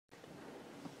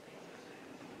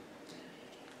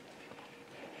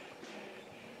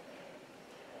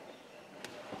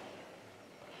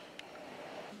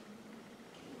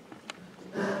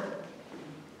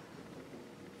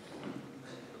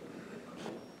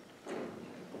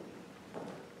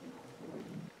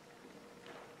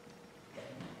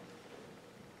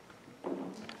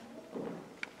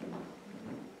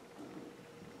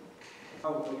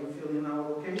How are you feeling now,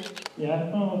 okay?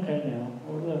 Yeah, I'm okay now.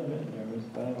 I'm a little bit nervous,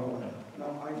 but I'm okay.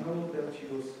 Now, I know that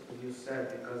you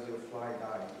said because your fly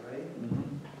died, right?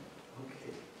 Mm-hmm.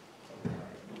 Okay.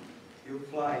 You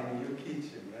fly in your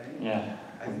kitchen, right? Yeah.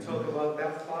 And you talk about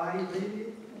that fly,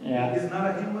 really? Yeah. It's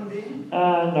not a human being?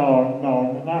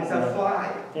 No, not It's really. a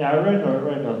fly. Yeah, a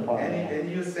regular fly.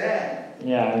 And you said?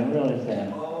 Yeah, I'm really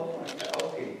sad. Oh, my God.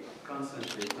 Okay.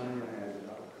 Concentrate. Turn your head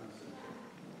out. Concentrate.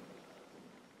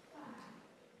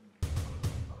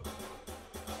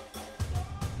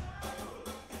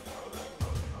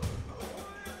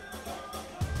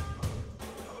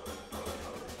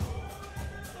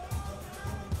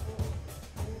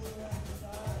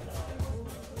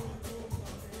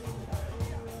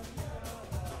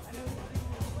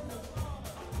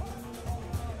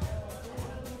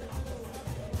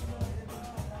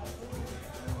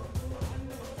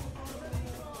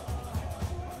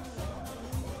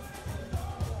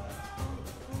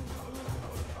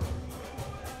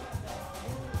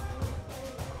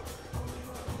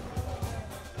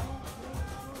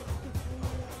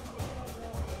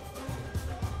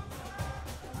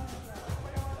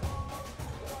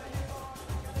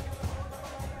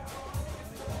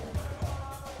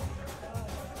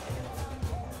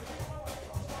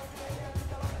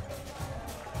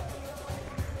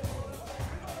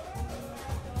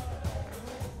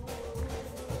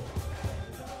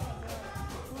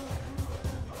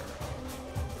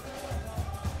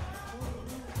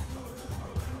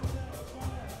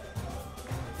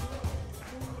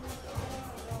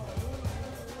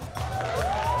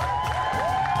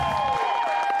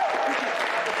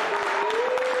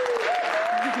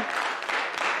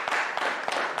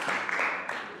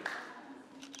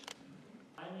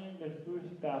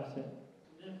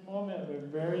 This moment was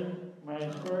my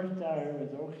first diary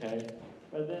was okay,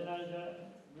 but then I got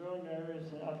real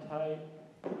nervous and uptight,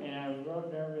 and I was real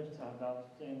nervous about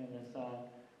singing the song.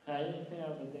 I didn't think I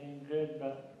was doing good,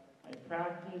 but I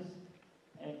practiced,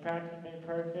 and practice made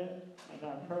perfect. I'm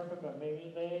not perfect, but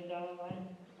maybe later down the line,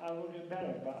 I will do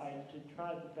better, but I should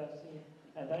try the best thing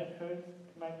as I could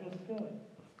to make this feeling.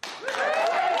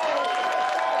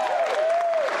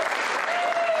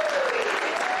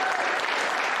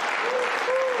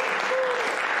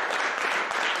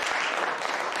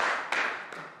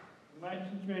 My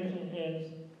situation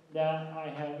is that I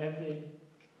have every,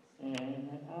 and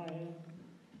I am.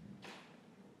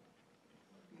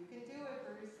 You can do it,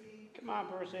 Brucey. Come on,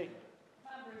 Brucey.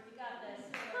 Come on, Bruce, you got this.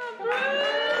 Come on,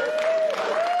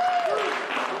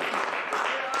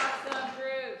 You're awesome,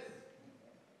 Bruce.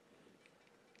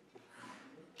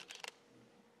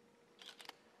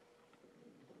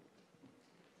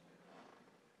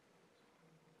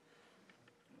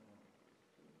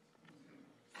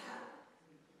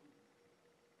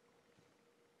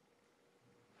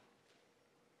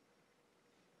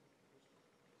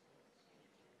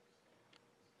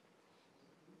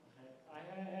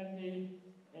 I have the,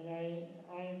 and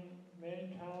I'm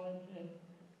very talented, and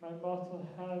my muscles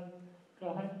have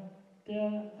gone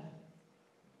down.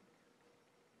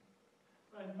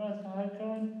 My muscles have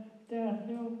gone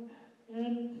downhill,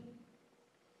 and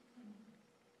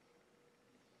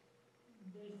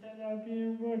they said I'd be in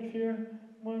a wheelchair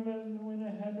when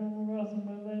I had no muscle in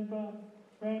my leg, but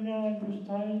right now I'm just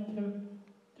trying to do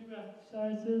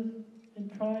exercises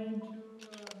and trying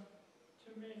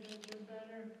to make it do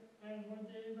better, and one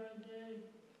day by day,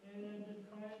 and I'm just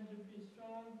trying to be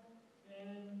strong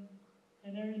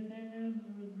and everything. And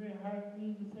it was very hard for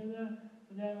me to say that,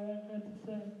 but that's what I got to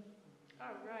say.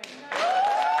 All right.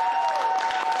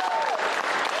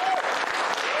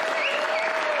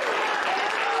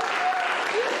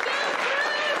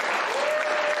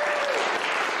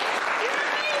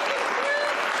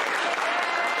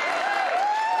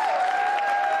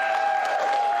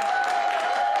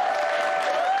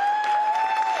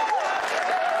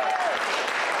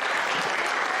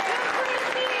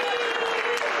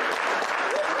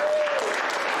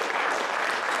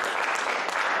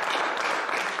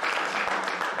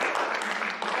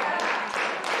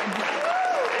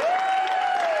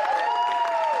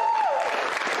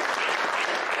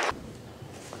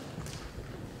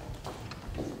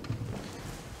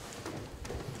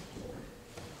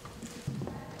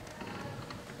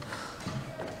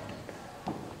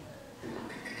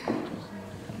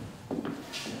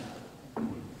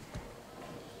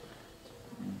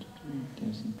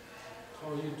 How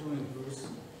are you doing, Bruce?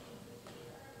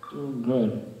 Doing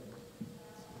good.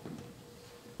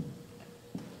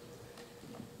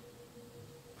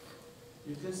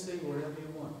 You can say whatever you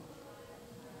want.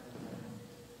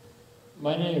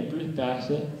 My name is Bruce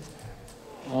Bassett.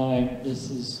 This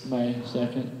is my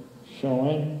second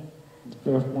showing, The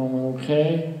first one went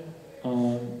okay.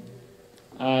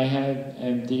 I had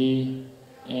MD,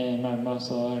 and my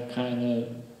muscle are kind of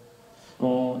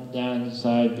going down the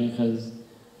side because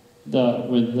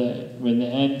with the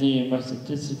MD and muscle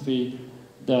dystrophy,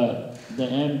 the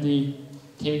MD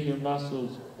take your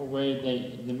muscles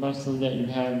away. The muscle that you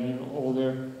have when you're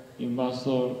older, your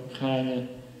muscle kind of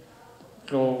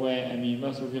go away. I mean, your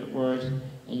muscle get worse, and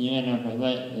you end up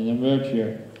in a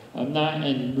wheelchair. I'm not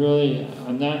in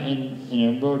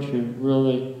a wheelchair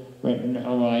really right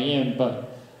now. Well, I am, but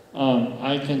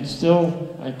I can still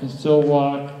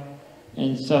walk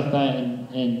and stuff like that,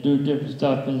 and do different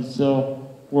stuff and still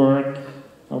work.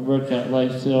 I work at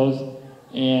Life Sales,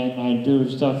 and I do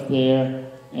stuff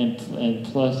there, and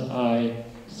plus I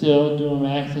still do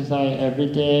my exercise every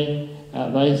day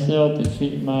at Life Sales to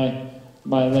keep my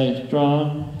legs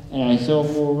strong, and I still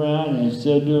move around and I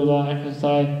still do a lot of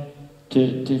exercise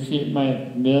to keep my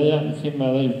belly up and keep my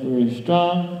legs very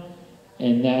strong,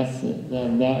 and that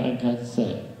I got to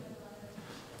say.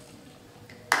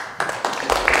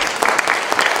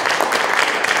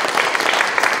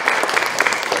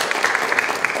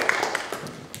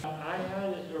 I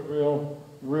had a real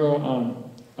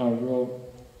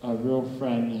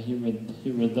friend. He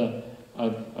was a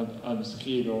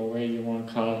mosquito, or whatever you want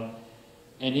to call it.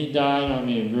 And he died on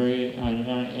me very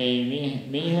young age.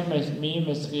 Me and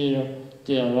Mosquito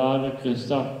did a lot of good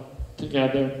stuff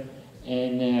together.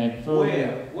 And then I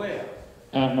Where?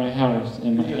 At my house.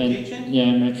 In your kitchen? Yeah,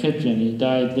 in my kitchen. He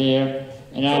died there.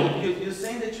 And so you're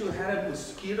saying that you had a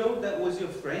mosquito that was your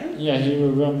friend? Yeah, he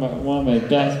was one of my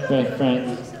best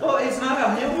friends. Oh, it's not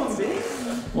a human being?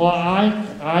 Well,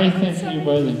 I think he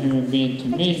was a human being. To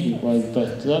me, he was,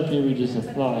 but to other people, he was just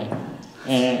a fly.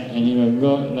 And he was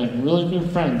really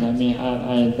good friends. I mean,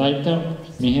 I liked him.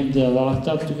 Me and him did a lot of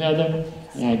stuff together,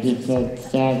 and I just felt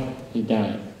sad he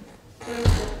died.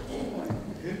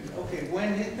 Okay,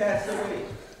 when he passed away?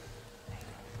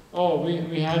 Oh,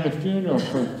 we had a funeral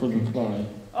for the fly.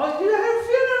 Oh, you had a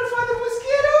funeral for the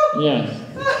mosquito? Yes.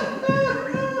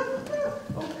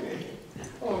 Okay.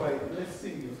 All right, let's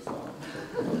sing your song.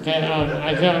 Okay,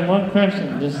 I got one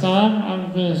question. The song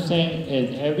I'm going to sing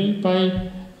is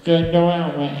everybody going to know it.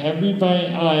 I want everybody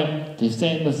to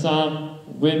sing the song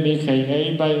with me, because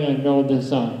everybody going to know the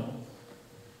song.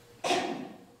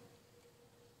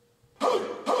 I'd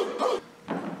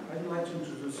like to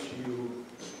introduce to you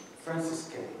Francis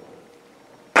K.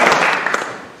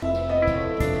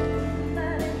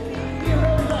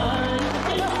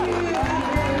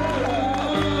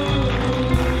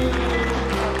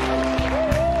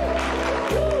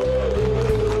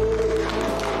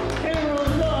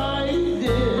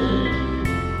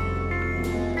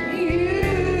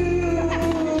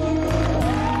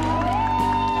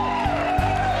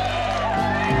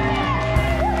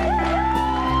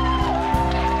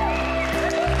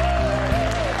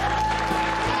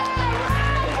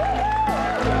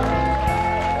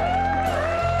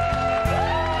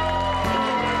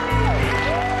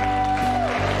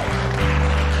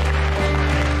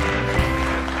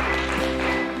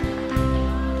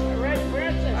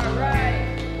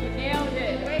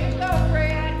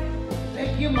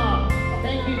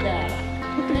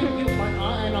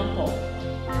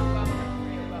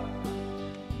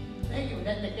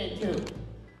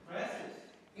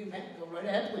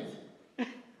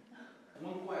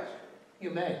 One question.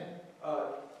 You may.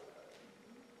 Are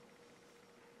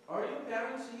your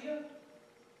parents here?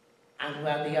 I'm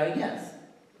glad they are, yes.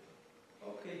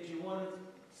 Okay, do you want to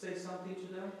say something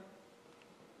to them?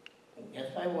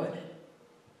 Yes, I would.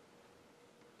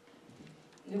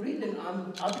 The reason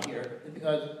I'm up here is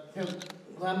because the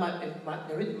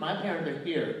reason my parents are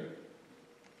here,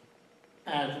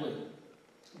 actually,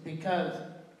 because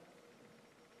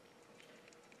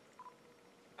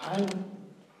I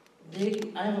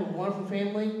have a wonderful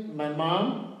family. My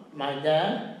mom, my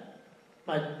dad,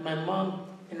 my mom,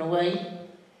 in a way,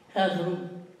 has some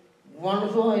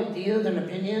wonderful ideas and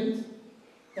opinions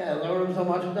that I learned so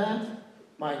much of that.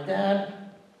 My dad,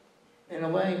 in a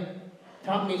way,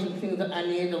 taught me some things that I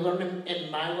needed to learn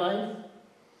in my life.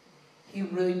 He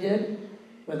really did,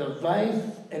 with advice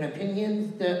and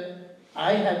opinions that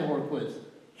I had to work with,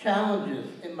 challenges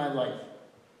in my life.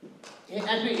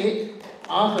 It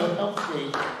also helped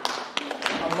me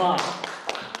a lot.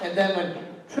 And then when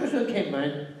Trisha came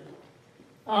in,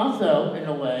 also, in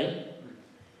a way,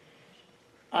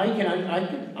 I can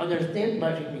understand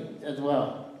what she means as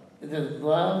well. It is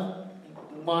love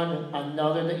one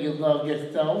another, that you love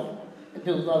yourself, and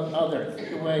to love others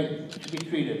the way to be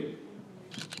treated.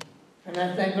 And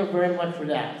I thank her very much for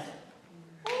that.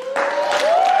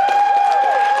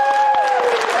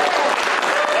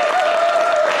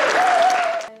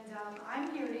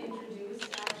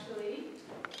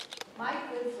 my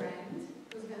good friend,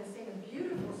 who's going to sing a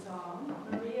beautiful song,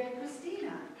 Maria and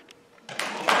Christina.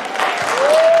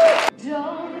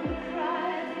 Don't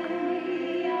cry for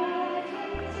me,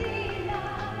 Argentina.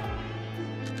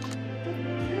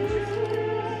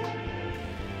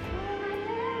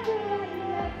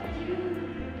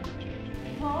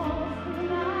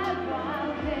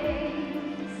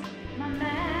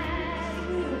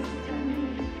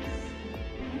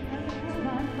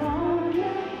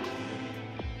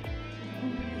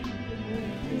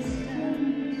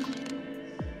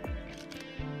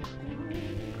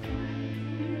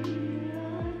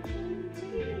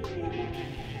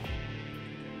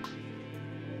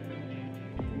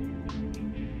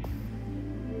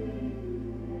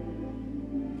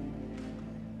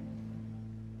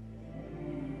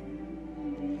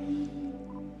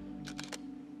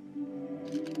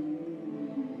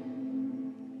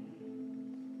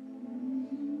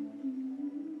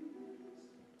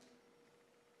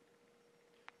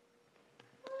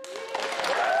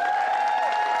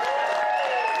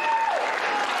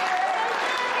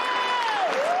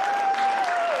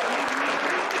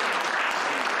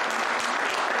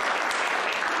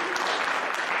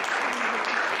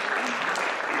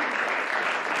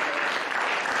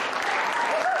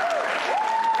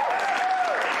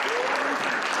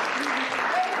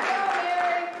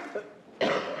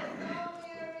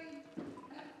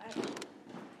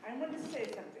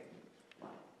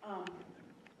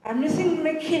 I'm missing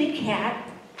my kitty cat,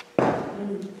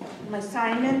 my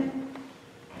Simon,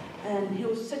 and he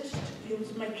was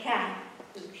my cat,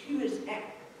 the cutest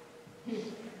cat.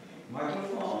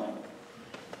 Microphone.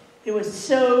 He was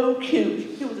so cute,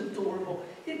 he was adorable.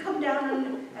 He'd come down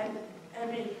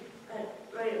and be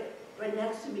right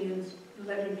next to me and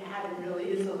let me pat him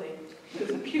really easily. He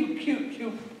was a cute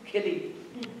kitty.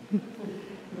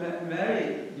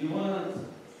 Mary, do you want to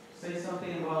say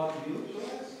something about you to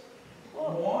us?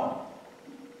 More?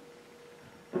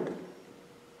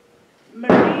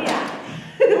 Maria.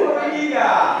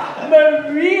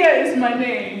 Maria is my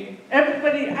name.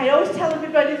 Everybody, I always tell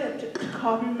everybody to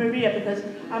call me Maria because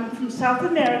I'm from South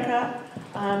America.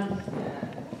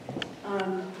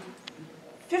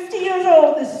 50 years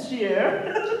old this year.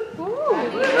 And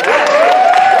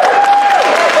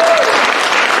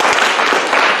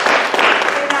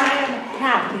I am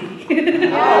happy.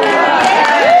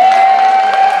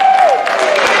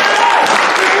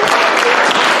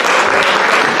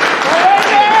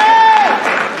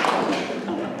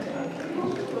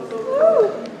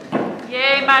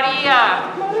 Yay, Maria.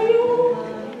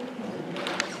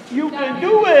 You can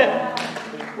do it.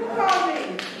 Who called me?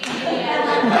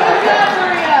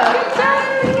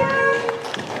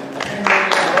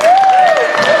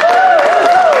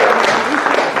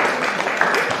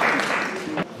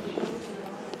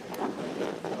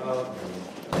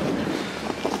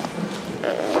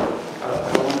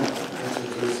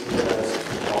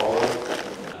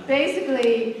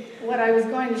 Basically, what I was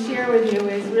going to share with you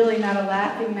is really not a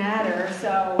laughing matter,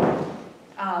 so,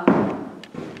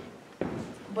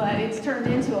 but it's turned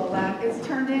into a laugh. It's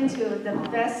turned into the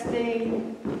best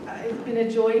thing. It's been a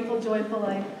joyful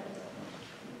life.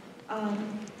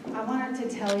 I wanted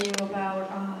to tell you about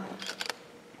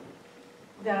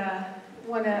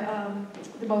one of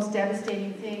the most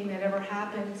devastating thing that ever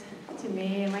happened to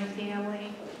me and my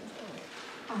family.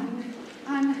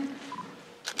 On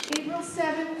April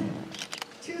 7th,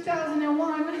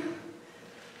 2001,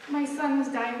 my son was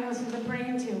diagnosed with a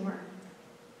brain tumor.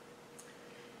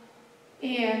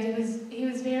 And he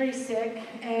was very sick,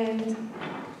 and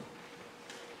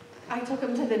I took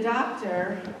him to the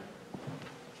doctor,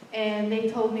 and they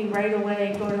told me right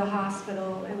away, go to the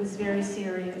hospital. It was very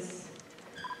serious.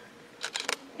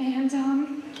 And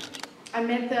I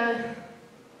met the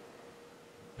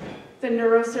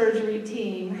neurosurgery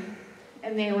team,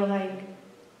 and they were like,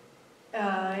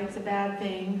 it's a bad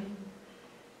thing,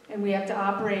 and we have to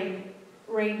operate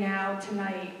right now,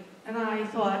 tonight. And I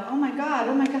thought, oh my God,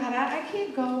 I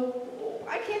can't go,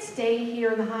 I can't stay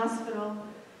here in the hospital.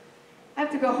 I have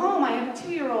to go home. I have a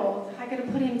 2-year-old. I gotta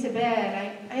put him to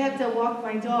bed. I have to walk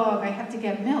my dog. I have to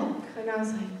get milk. And I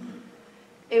was like,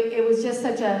 it was just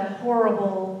such a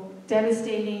horrible,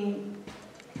 devastating,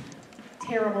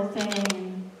 terrible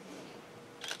thing.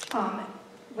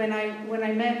 When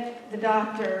I met the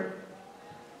doctor,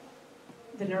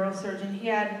 the neurosurgeon,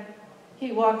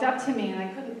 he walked up to me, and I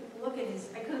couldn't look at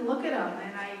him,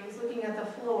 and I was looking at the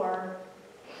floor,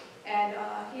 and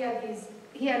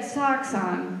he had socks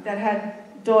on that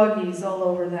had doggies all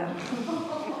over them.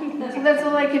 So that's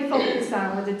all I could focus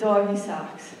on, were the doggy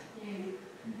socks.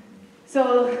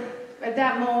 So at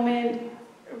that moment,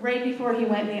 right before he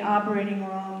went in the operating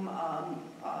room,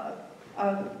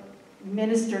 a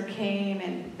minister came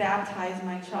and baptized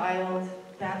my child,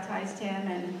 baptized him,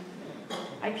 and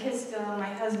I kissed him, my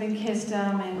husband kissed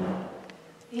him, and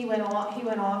he went off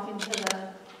into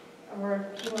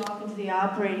the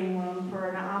operating room for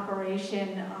an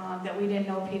operation that we didn't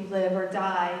know if he'd live or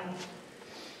die.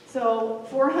 So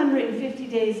 450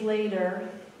 days later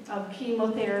of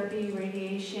chemotherapy,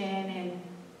 radiation, and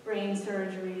brain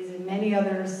surgeries, and many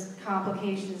other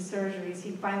complications, surgeries,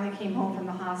 he finally came home from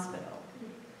the hospital.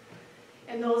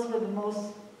 And those were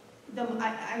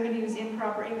I'm going to use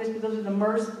improper English, but those are the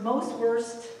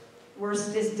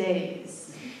worstest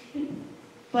days.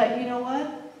 But you know what?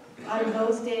 Out of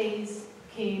those days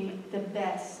came the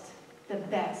best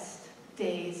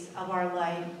days of our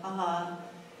life.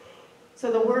 So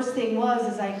the worst thing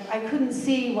was I couldn't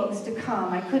see what was to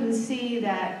come. I couldn't see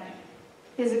that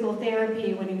physical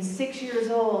therapy, when he was 6 years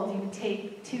old, he would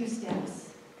take 2 steps.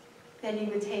 Then he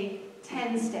would take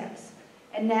 10 steps.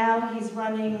 And now he's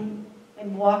running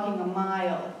and walking a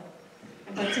mile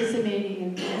and participating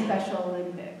in the Special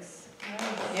Olympics.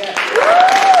 Yeah.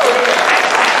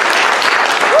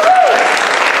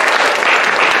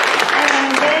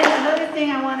 And then another thing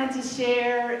I wanted to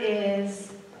share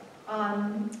is,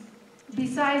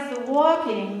 besides the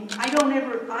walking,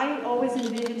 I always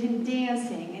envisioned him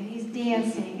dancing, and he's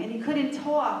dancing, and he couldn't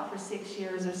talk for 6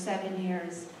 years or 7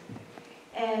 years.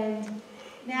 And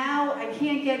now I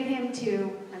can't get him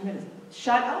to, I'm going to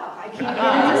shut up, I can't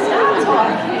get him to stop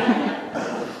talking.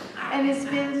 And it's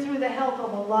been through the help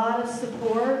of a lot of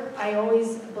support. I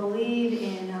always believe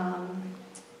in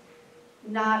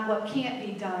not what can't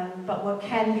be done, but what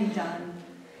can be done.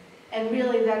 And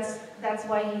really that's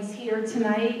why he's here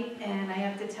tonight, and I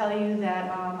have to tell you that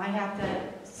I have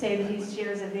to say that he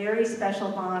shares a very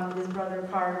special bond with his brother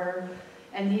Carter,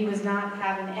 and he was not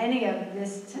having any of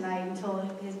this tonight until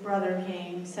his brother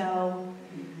came. So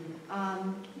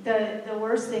the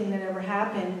worst thing that ever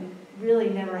happened really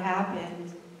never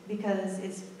happened, because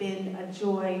it's been a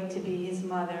joy to be his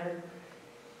mother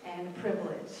and a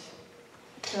privilege.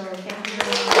 So thank you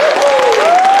very much.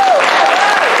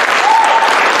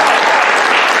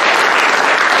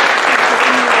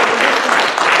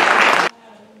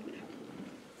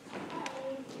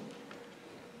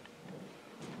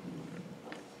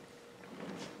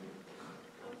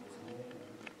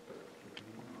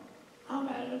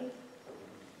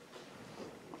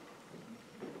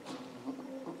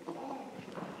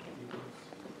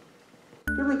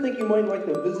 You ever think you might like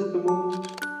to visit the moon?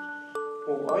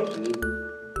 Well, I did.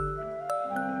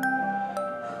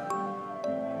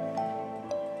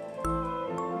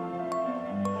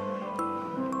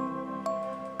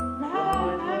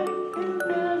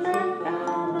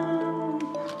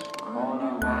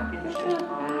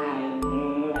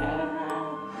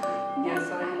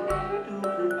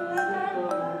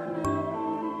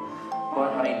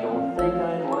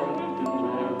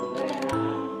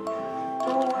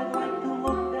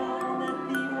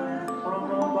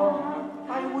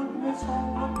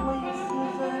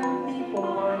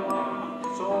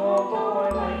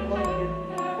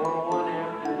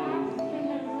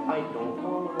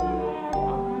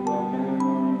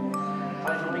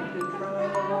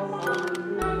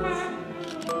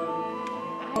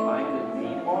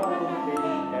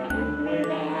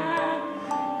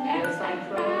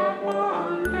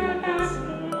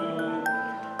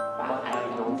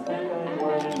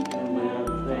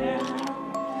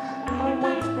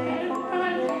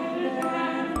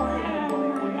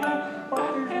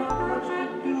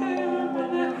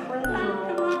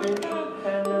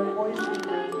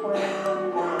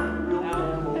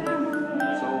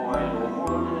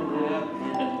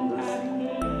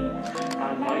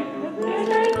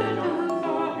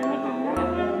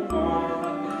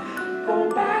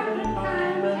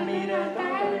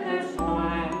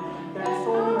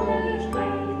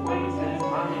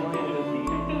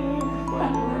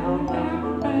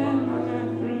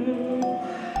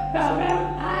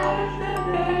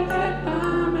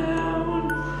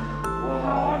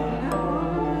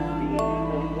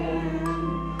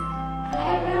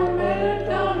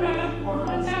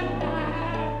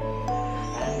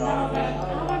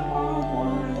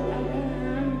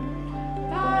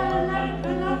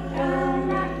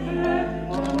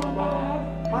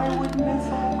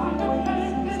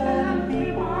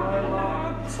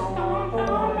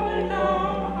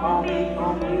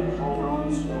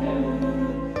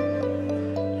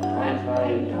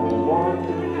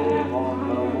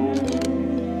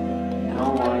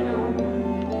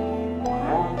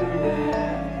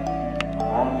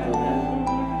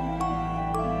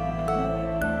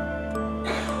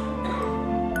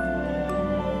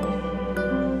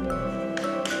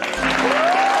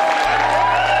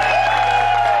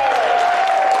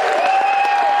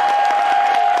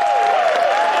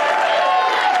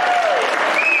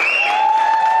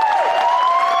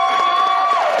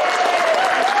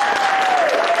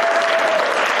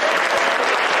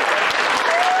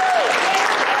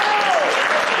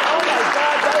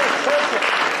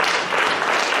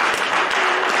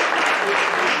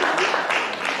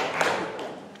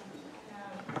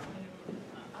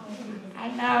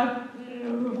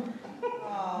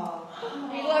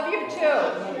 love you too.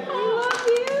 I love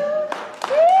you.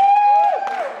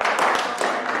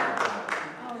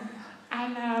 I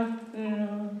love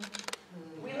you.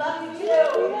 We love you too.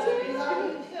 We love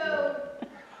you too.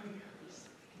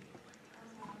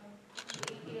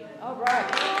 All right.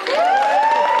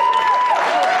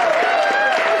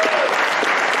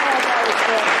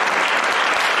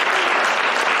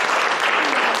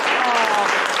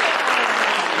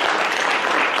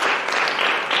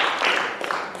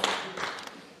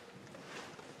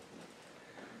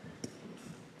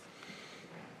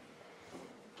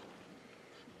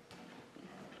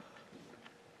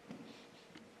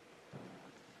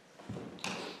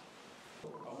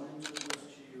 I want to introduce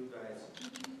to you guys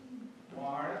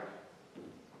Mark.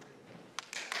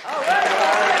 All right.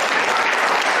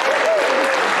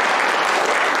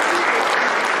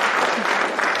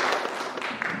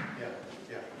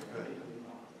 Yeah, good.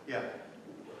 Yeah.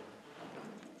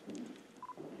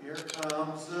 Here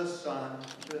comes the sun,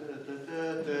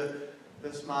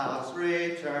 the smile's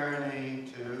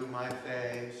returning to my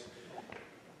face.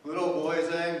 Little boys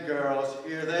and girls,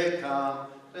 here they come,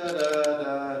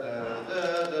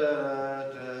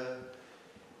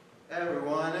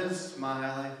 Everyone is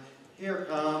smiling, here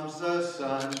comes the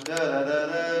sun,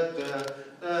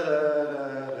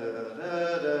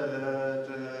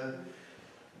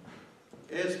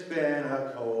 It's been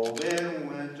a cold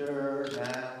winter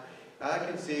now. I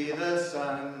can see the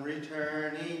sun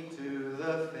returning to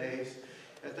the face.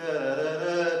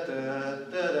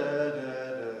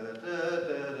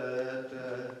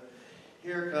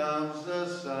 Here comes the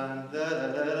sun.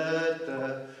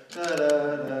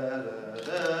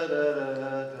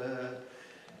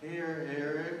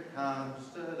 Here it comes.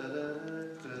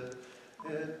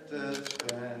 It's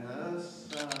been a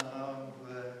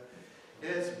summer.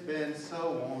 It's been so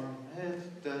warm. It's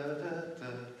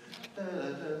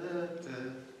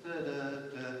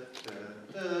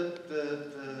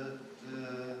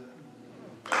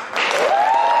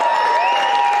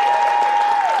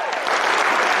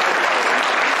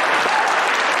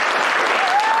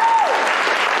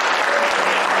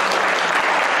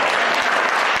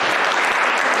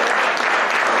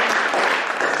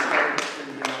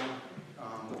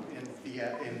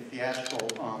in theatrical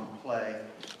play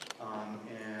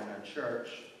in a church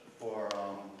for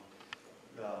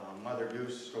the Mother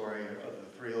Goose story of the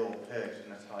Three Little Pigs,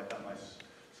 and that's how I got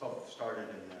myself started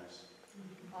in this.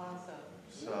 Awesome.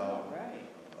 So, All right.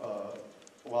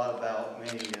 a lot about me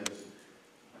is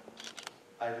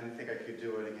I didn't think I could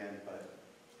do it again, but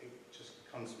it just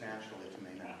comes naturally to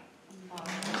me now.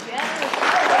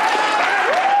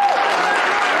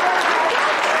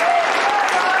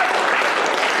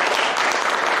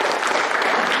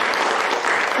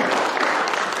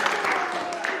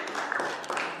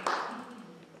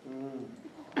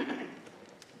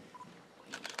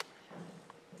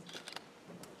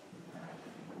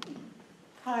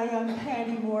 Hi, I'm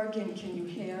Patty Morgan. Can you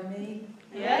hear me?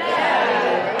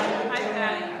 Yeah. Hi,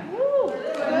 Patty. Good.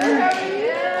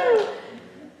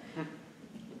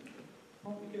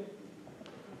 How are you?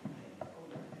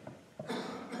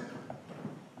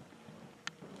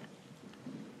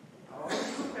 How are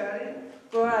you, Patty?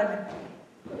 Good.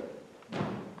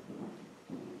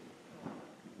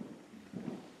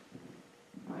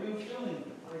 How are you feeling?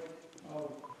 Like,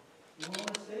 you on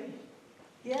the stage?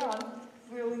 Yeah, I'm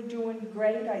really doing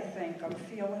great, I think. I'm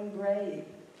feeling great.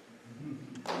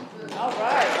 All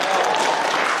right.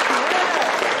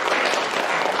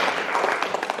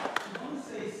 You want to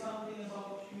say something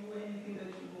about you, anything that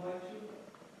you'd like to?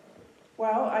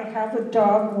 Well, I have a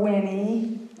dog,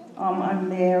 Winnie. I'm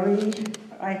married.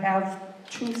 I have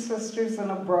 2 sisters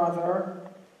and a brother.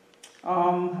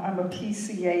 I'm a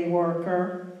PCA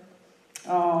worker.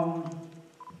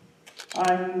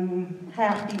 I'm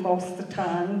happy most of the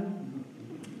time.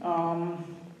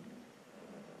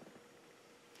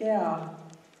 Yeah.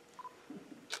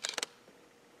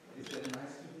 Is it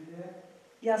nice to be there?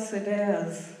 Yes, it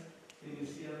is. Can you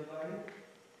see everybody?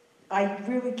 I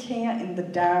really can't in the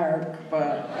dark,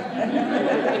 but...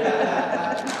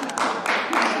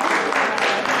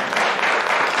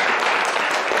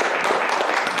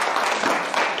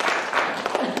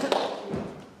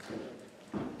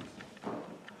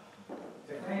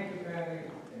 Thank you, Patty.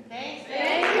 Thanks.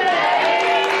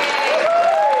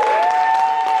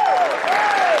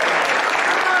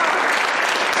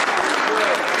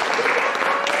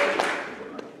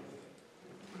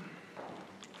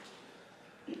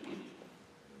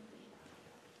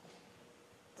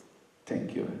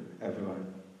 Thank you, everyone.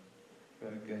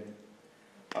 Very good.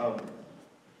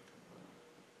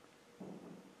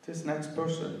 This next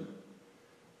person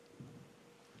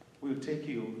will take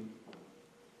you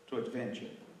to adventure.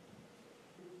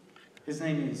 His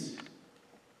name is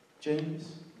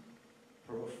James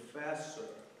Professor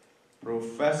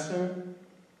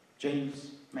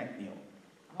James McNeil.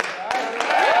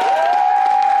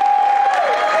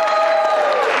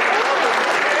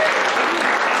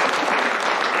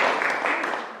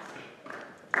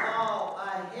 Oh,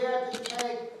 I'm here to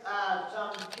take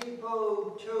some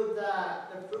people to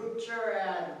the future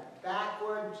and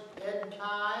backwards in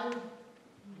time.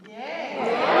 Yay! Is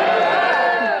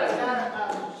that a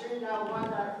machine I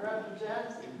want that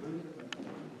represents?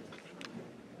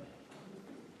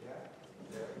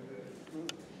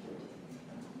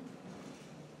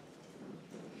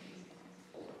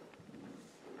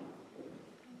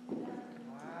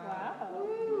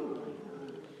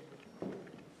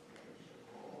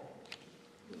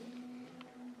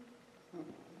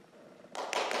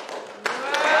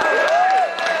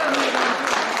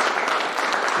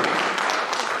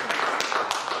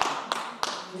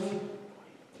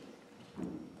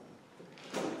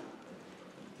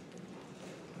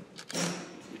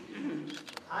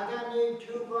 I'm gonna need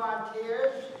 2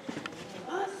 volunteers.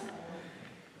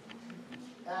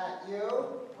 You.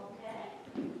 Okay.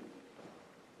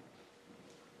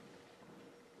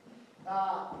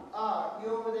 You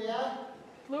over there?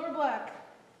 Blue or black?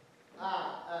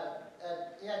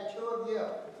 Yeah, 2 of you.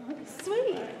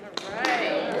 Sweet.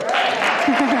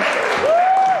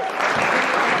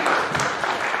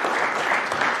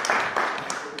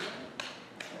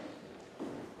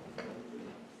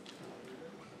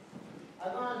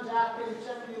 I'm going to exactly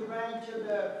send you right to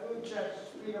the future at the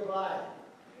speed of light.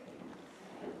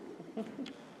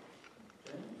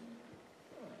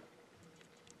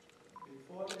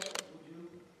 Before that, would you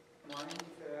mind if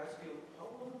I ask you, how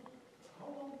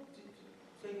long did it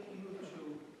take you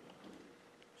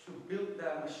to build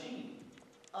that machine?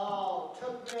 Oh,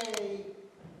 took me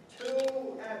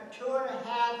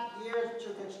 2.5 years to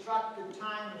construct the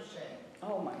time machine.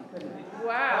 Oh, my goodness.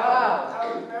 Wow.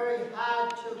 It was very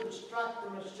hard to construct the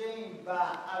machine, but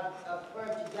I put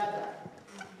it together.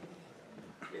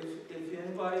 If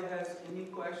anybody has any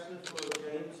questions for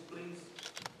James, please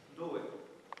do it.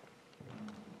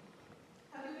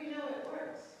 How do we know it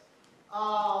works?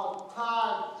 Oh,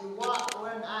 cause you watch,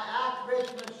 when I activate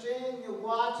the machine, you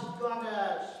watch it's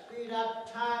gonna speed up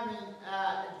timing,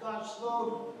 it's gonna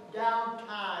slow down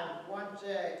time once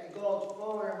it goes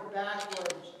forward and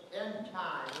backwards in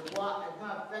time. It's gonna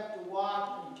affect the watch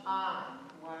and time.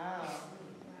 Wow.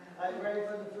 Are you ready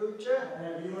for the future?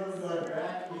 Have you ever gone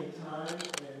back in time,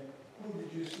 and who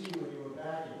did you see when you were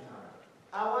back in time?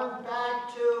 I went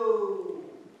back to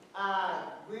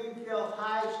Greenfield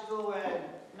High School in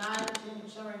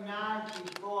 1979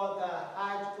 before the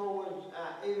high school was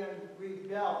even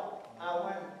rebuilt. I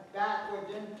went backwards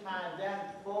in time, then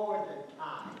forward in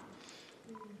time.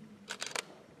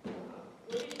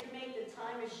 What did you make the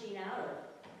time machine out of?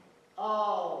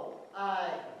 Oh,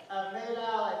 I made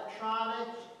out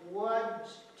electronics, wood,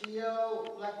 steel,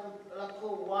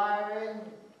 electrical wiring,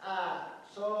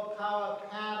 solar power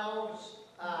panels,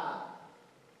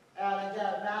 and I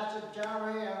got a massive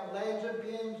generator and laser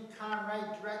beams coming right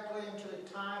directly into the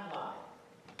timeline.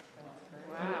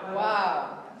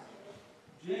 Wow.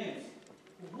 James,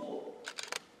 who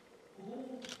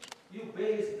you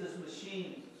based this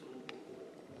machine?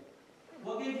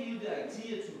 What gave you the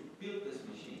idea to build this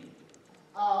machine?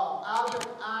 Oh, Albert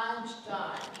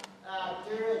Einstein,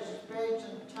 theory of space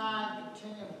and time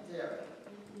continuum theory.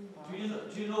 Do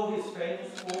you know his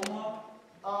famous formula?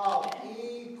 Oh, E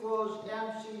equals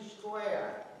MC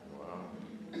squared.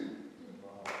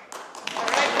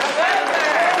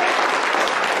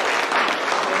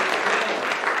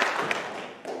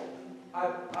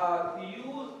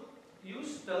 You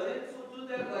studied to do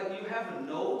that? Like you have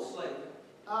notes? Like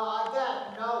Oh, I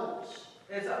got notes.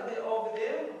 is that over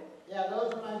there? Yeah,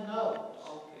 those are my notes.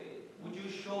 Okay. Would you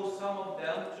show some of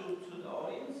them to the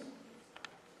audience?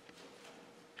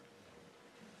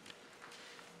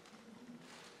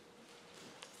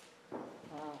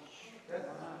 That's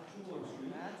 2 or 3.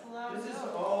 That's a lot. This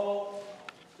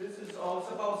is all.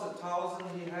 It's about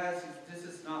 1,000 he has. This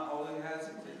is not all he has.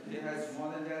 He has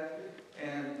more than that.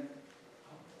 And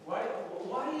why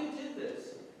you did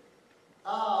this?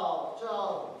 Oh,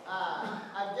 so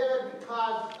I did it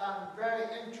because I'm very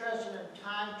interested in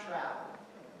time travel.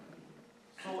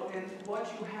 So, and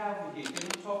what you have here, can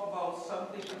you talk about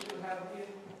something that you have here?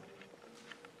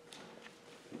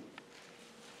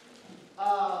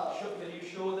 Can you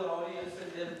show the audience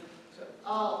and then?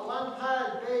 One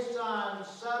part is based on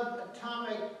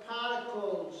subatomic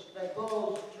particles that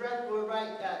goes directly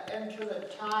right into the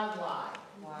timeline.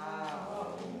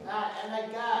 Wow. And I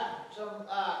got some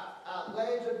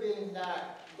laser beam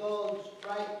that goes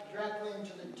right directly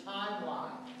into the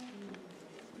timeline.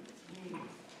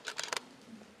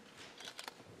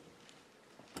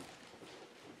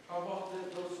 How about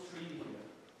those trees here?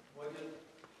 What did,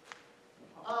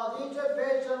 These are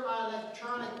based on my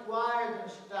electronic wires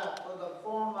and stuff for the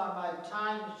form of my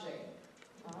time machine.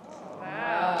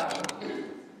 Wow.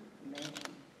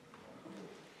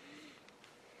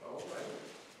 oh, right.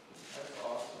 That's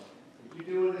awesome. You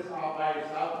doing this all by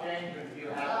yourself, James, or do you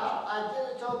have help? I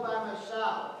did it all by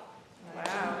myself.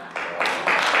 Wow.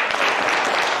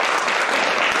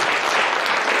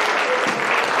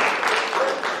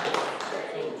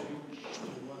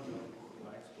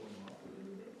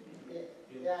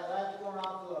 Yeah, that's going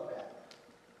off a little bit.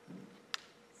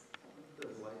 The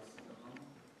lights on.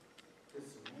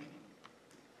 This one.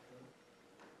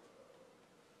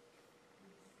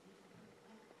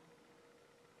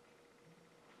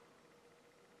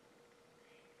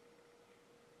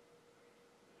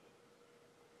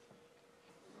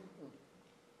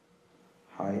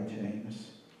 Hi, James.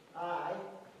 Hi.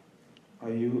 Are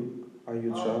you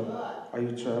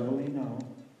Good. traveling now?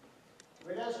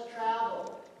 We just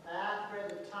traveled after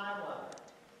the time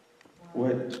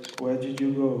limit. Where did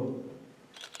you go?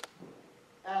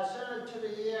 Sent it to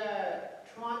the year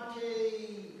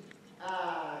 20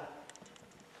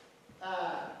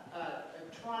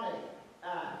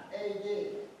 AD.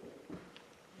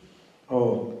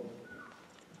 Oh.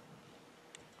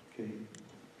 Okay.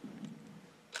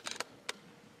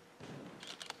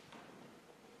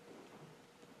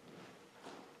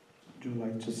 Would you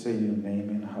like to say your name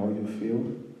and how you feel?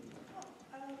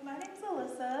 My name's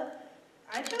Alyssa.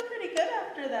 I feel pretty good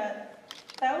after that.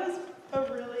 That was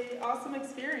a really awesome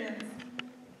experience.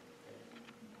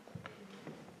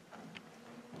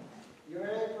 You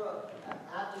ready for,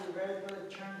 after you ready for the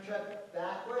turn trip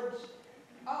backwards?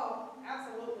 Oh,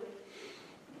 absolutely.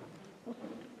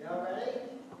 Y'all ready?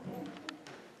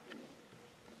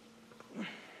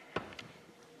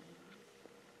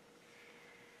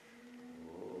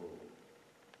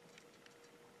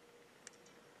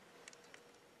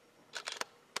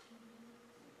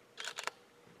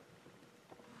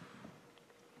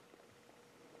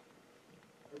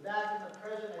 We're back in the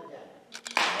present